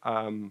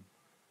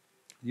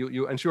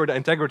 you ensure the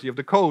integrity of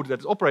the code that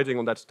is operating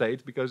on that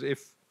state, because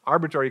if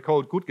arbitrary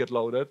code could get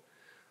loaded,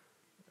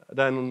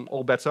 then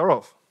all bets are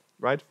off,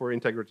 right, for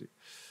integrity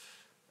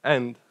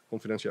and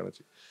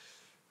confidentiality.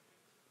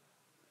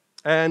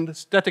 And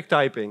static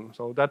typing.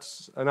 So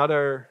that's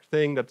another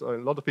thing that a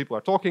lot of people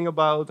are talking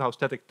about, how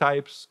static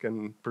types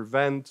can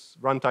prevent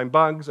runtime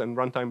bugs, and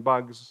runtime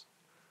bugs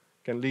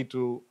can lead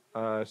to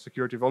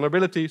security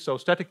vulnerabilities. So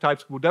static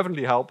types would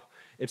definitely help.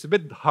 It's a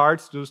bit hard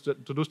to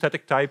do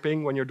static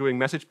typing when you're doing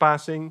message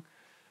passing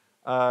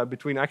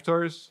between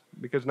actors,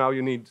 because now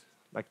you need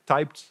like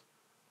typed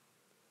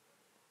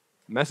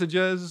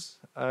messages,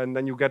 and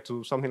then you get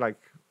to something like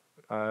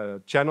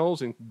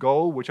channels in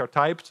Go, which are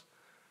typed,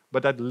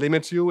 but that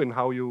limits you in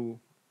how you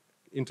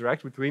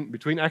interact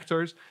between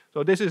actors.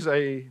 So this is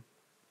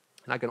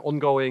like an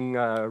ongoing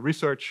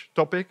research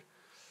topic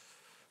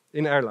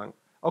in Erlang.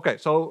 Okay,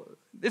 so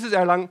this is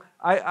Erlang.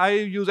 I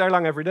use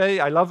Erlang every day.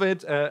 I love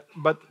it,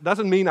 but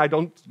doesn't mean I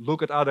don't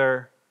look at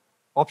other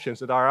options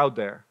that are out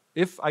there.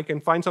 If I can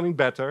find something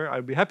better,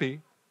 I'll be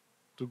happy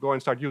to go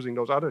and start using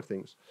those other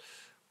things.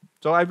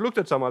 So I've looked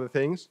at some other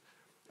things.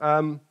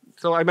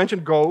 So I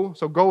mentioned Go.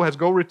 So Go has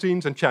Go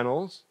routines and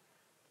channels.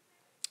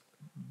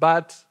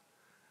 But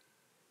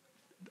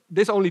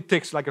this only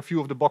ticks like a few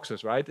of the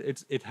boxes, right?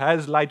 It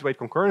has lightweight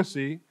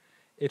concurrency.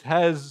 It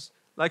has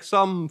like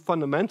some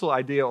fundamental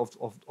idea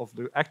of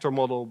the actor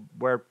model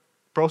where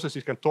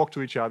processes can talk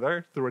to each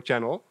other through a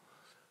channel.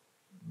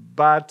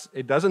 But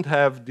it doesn't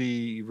have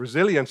the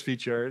resilience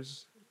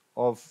features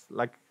of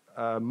like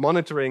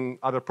monitoring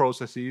other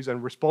processes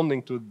and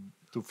responding to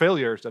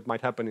failures that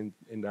might happen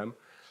in them.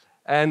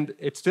 And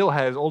it still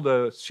has all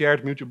the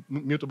shared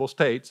mutable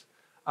states,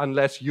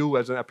 unless you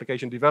as an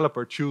application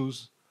developer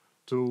choose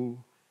to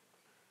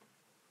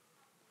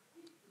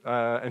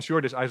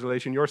ensure this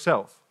isolation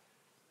yourself.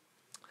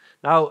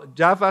 Now,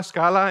 Java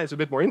Scala is a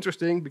bit more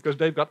interesting because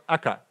they've got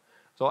Akka.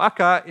 So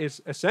Akka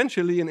is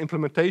essentially an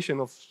implementation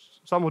of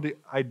some of the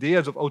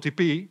ideas of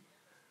OTP,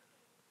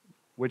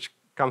 which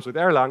comes with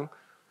Erlang,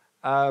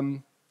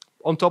 on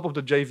top of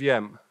the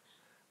JVM.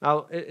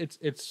 Now,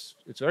 it's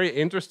very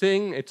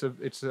interesting,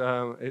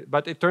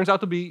 but it turns out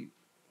to be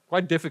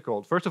quite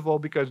difficult. First of all,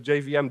 because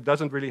JVM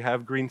doesn't really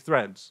have green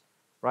threads,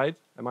 right?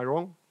 Am I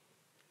wrong?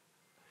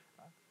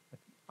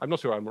 I'm not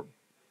sure I'm wrong.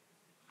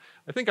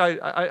 I think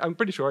I'm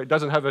pretty sure it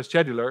doesn't have a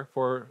scheduler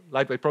for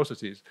lightweight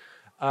processes.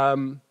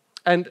 And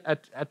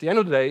at the end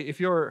of the day, if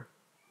you're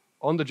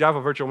on the Java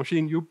virtual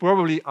machine, you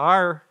probably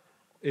are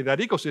in that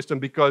ecosystem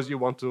because you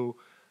want to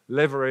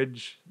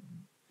leverage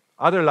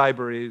other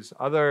libraries,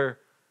 other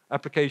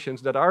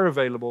applications that are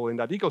available in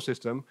that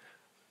ecosystem,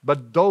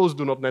 but those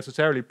do not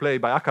necessarily play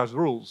by Akka's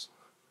rules.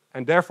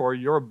 And therefore,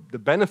 the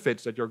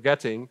benefits that you're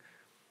getting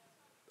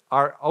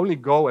only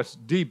go as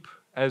deep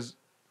as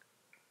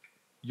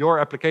your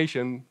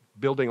application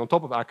building on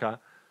top of Akka,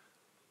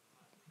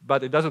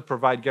 but it doesn't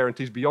provide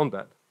guarantees beyond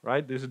that,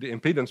 right? This is the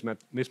impedance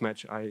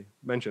mismatch I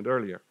mentioned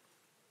earlier.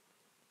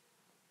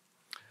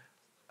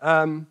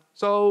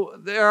 So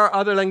there are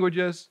other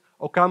languages.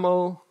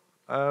 OCaml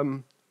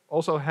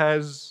also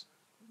has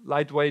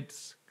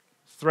lightweight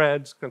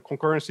threads,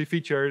 concurrency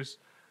features,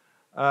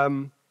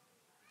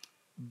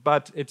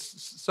 but it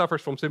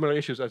suffers from similar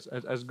issues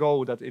as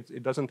Go, that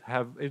it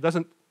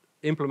doesn't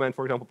implement,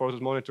 for example,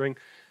 process monitoring.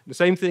 The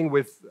same thing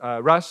with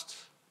Rust.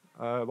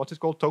 What's it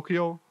called?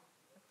 Tokyo.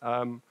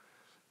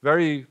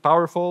 Very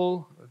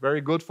powerful,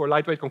 very good for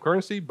lightweight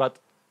concurrency, but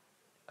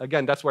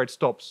again, that's where it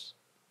stops.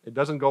 It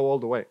doesn't go all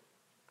the way.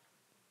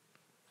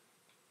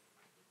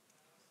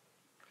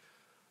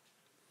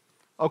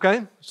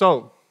 Okay,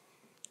 so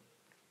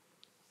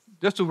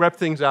just to wrap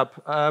things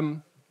up,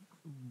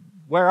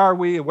 where are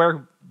we,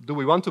 where do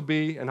we want to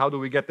be, and how do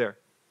we get there,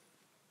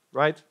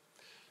 right?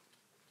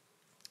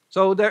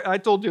 So I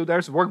told you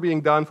there's work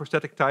being done for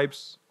static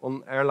types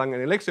on Erlang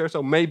and Elixir,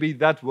 so maybe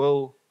that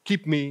will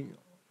keep me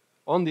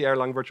on the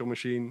Erlang virtual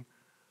machine,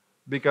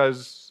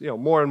 because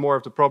more and more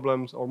of the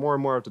problems or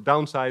more of the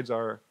downsides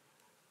are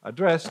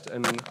addressed,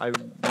 and I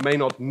may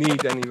not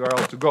need anywhere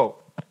else to go,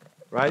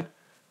 right?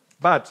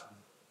 But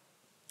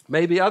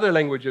maybe other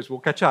languages will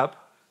catch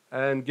up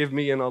and give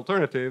me an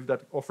alternative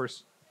that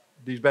offers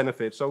these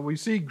benefits. So we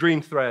see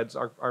green threads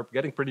are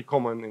getting pretty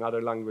common in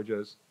other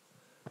languages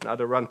and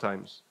other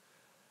runtimes.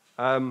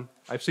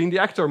 I've seen the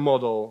actor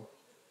model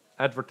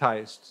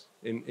advertised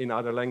in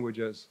other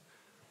languages.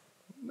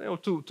 You know,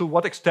 to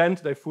what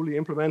extent they fully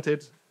implement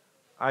it,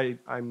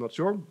 I'm not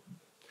sure.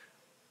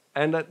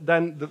 And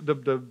then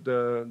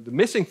the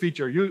missing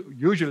feature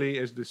usually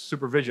is the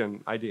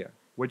supervision idea,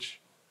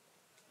 which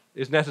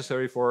is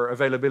necessary for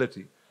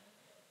availability.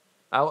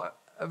 Now,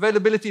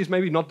 availability is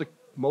maybe not the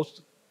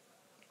most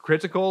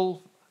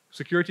critical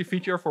security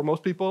feature for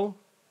most people,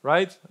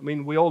 right? I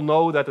mean, we all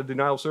know that a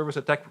denial of service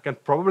attack can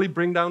probably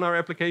bring down our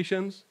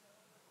applications,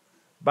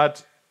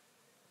 but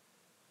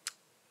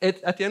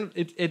at the end,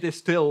 it is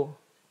still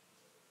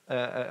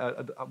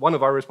one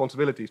of our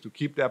responsibilities to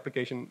keep the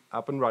application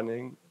up and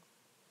running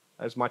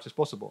as much as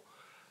possible.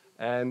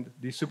 And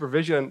the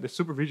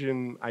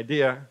supervision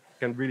idea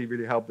can really,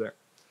 really help there.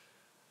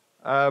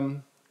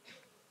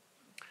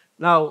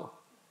 Now,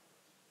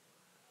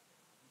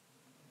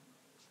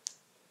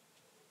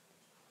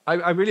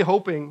 I'm really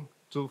hoping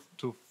to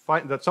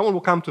find that someone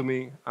will come to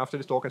me after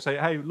this talk and say,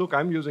 hey, look,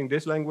 I'm using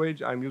this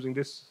language, I'm using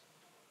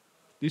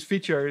these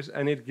features,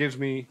 and it gives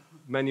me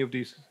many of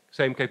these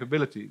same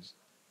capabilities.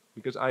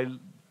 Because I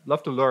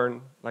love to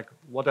learn, like,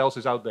 what else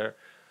is out there.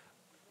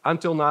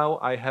 Until now,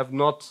 I have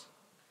not,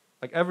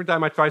 like, every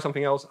time I try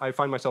something else, I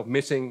find myself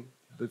missing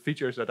the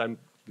features that I'm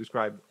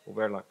described of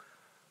Erlang.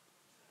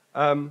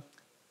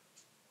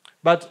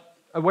 But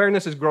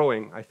awareness is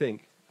growing, I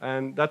think.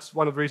 And that's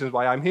one of the reasons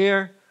why I'm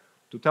here,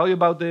 to tell you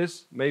about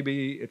this.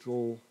 Maybe it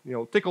will, you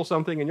know, tickle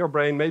something in your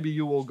brain. Maybe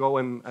you will go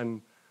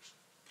and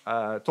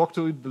talk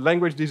to the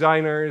language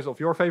designers of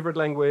your favorite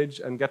language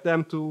and get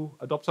them to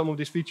adopt some of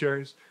these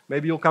features.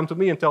 Maybe you'll come to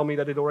me and tell me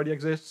that it already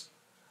exists.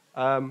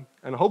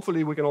 And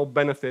hopefully we can all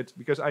benefit,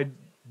 because I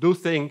do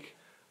think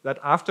that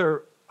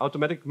after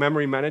automatic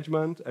memory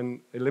management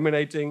and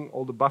eliminating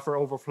all the buffer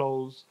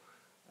overflows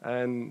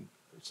and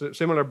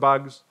similar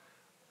bugs,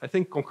 I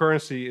think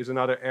concurrency is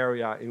another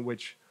area in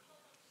which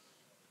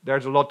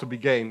there's a lot to be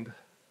gained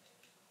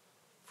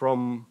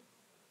from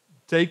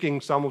taking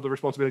some of the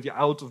responsibility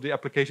out of the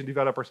application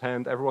developer's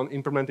hand, everyone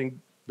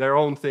implementing their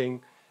own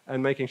thing,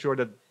 and making sure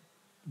that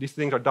these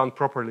things are done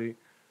properly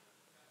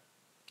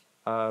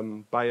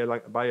by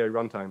a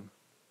runtime.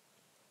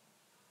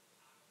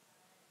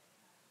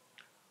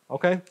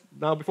 Okay,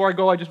 now before I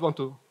go, I just want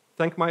to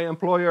thank my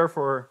employer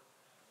for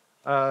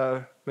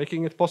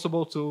making it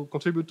possible to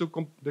contribute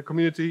to the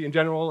community in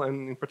general,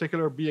 and in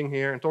particular being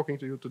here and talking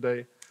to you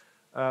today.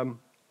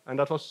 And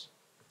that was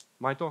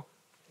my talk.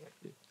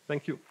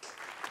 Thank you.